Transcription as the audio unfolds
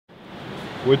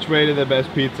Which way to the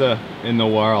best pizza in the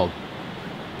world?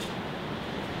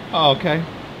 Oh, okay.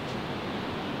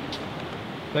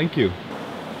 Thank you.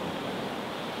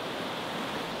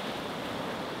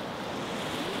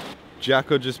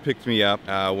 Jacko just picked me up.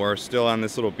 We're still on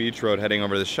this little beach road heading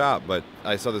over to the shop, but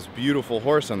I saw this beautiful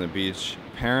horse on the beach.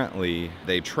 Apparently,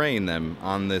 they train them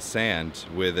on this sand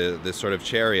with this sort of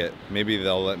chariot. Maybe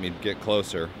they'll let me get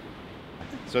closer.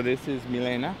 So this is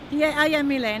Milena? Yeah, I am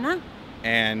Milena.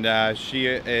 And she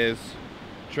is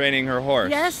training her horse.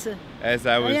 Yes. As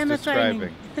I was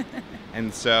describing.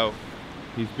 And so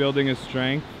he's building his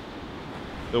strength.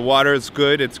 The water is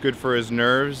good. It's good for his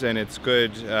nerves and it's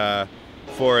good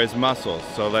for his muscles.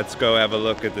 So let's go have a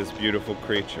look at this beautiful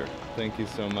creature. Thank you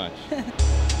so much.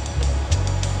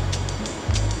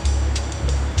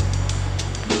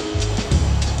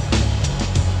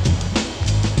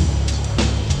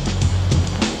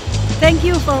 Thank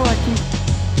you for watching.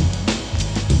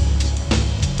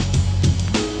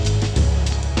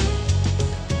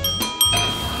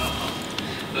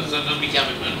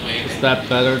 Is that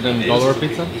better than dollar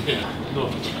pizza?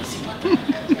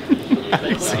 Are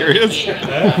you serious?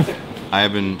 I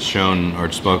haven't shown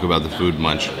or spoke about the food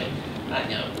much.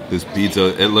 This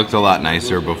pizza, it looked a lot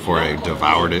nicer before I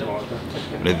devoured it.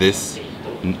 But this,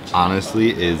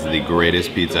 honestly, is the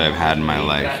greatest pizza I've had in my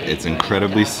life. It's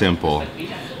incredibly simple.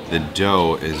 The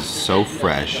dough is so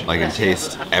fresh. I can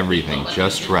taste everything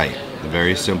just right.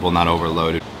 Very simple, not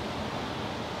overloaded.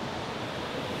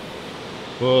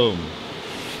 Boom.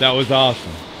 That was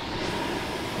awesome.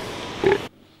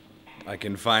 I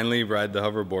can finally ride the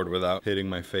hoverboard without hitting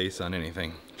my face on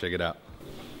anything. Check it out.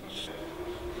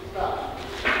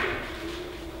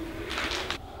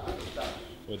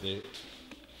 What,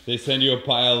 they send you a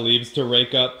pile of leaves to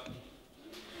rake up?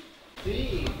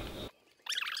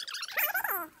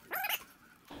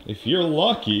 If you're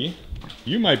lucky,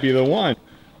 you might be the one.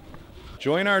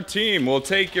 Join our team. We'll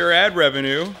take your ad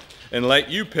revenue and let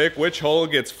you pick which hole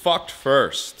gets fucked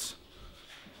first.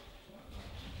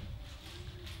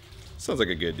 Sounds like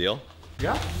a good deal.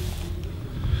 Yeah.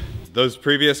 Those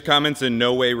previous comments in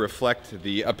no way reflect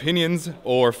the opinions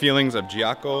or feelings of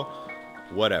Giaco,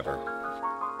 whatever.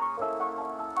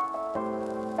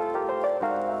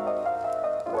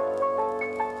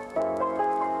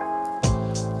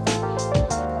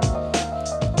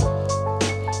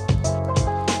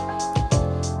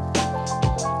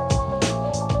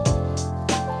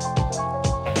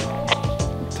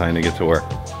 Time to get to work.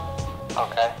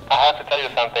 Okay. I have to tell you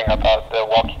something about the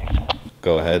walking.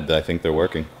 Go ahead, I think they're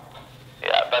working.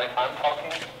 Yeah, but if I'm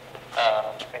talking,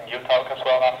 and you talk as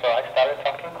well after I started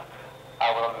talking,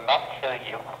 I will not kill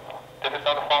you. This is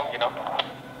not a phone, you know?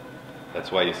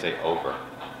 That's why you say over.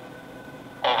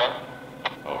 Over.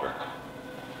 Over.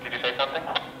 Did you say something?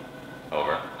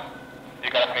 Over.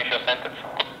 You gotta finish your sentence.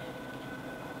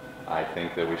 I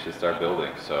think that we should start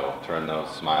building, so turn those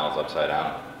smiles upside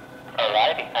down.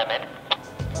 Alrighty, I'm in.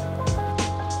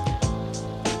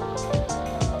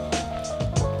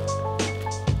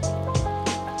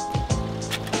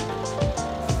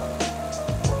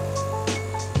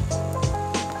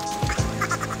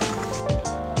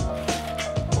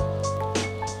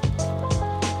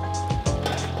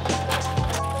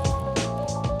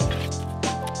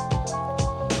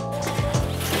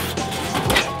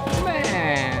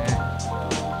 Man.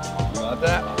 You want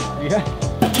that? Yeah.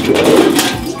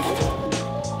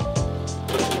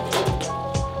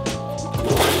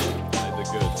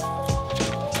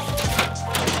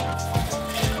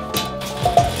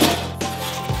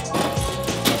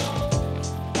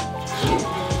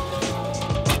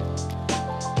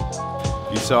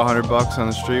 If you saw $100 on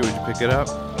the street, would you pick it up?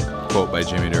 Quote by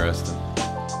Jimmy DeResta.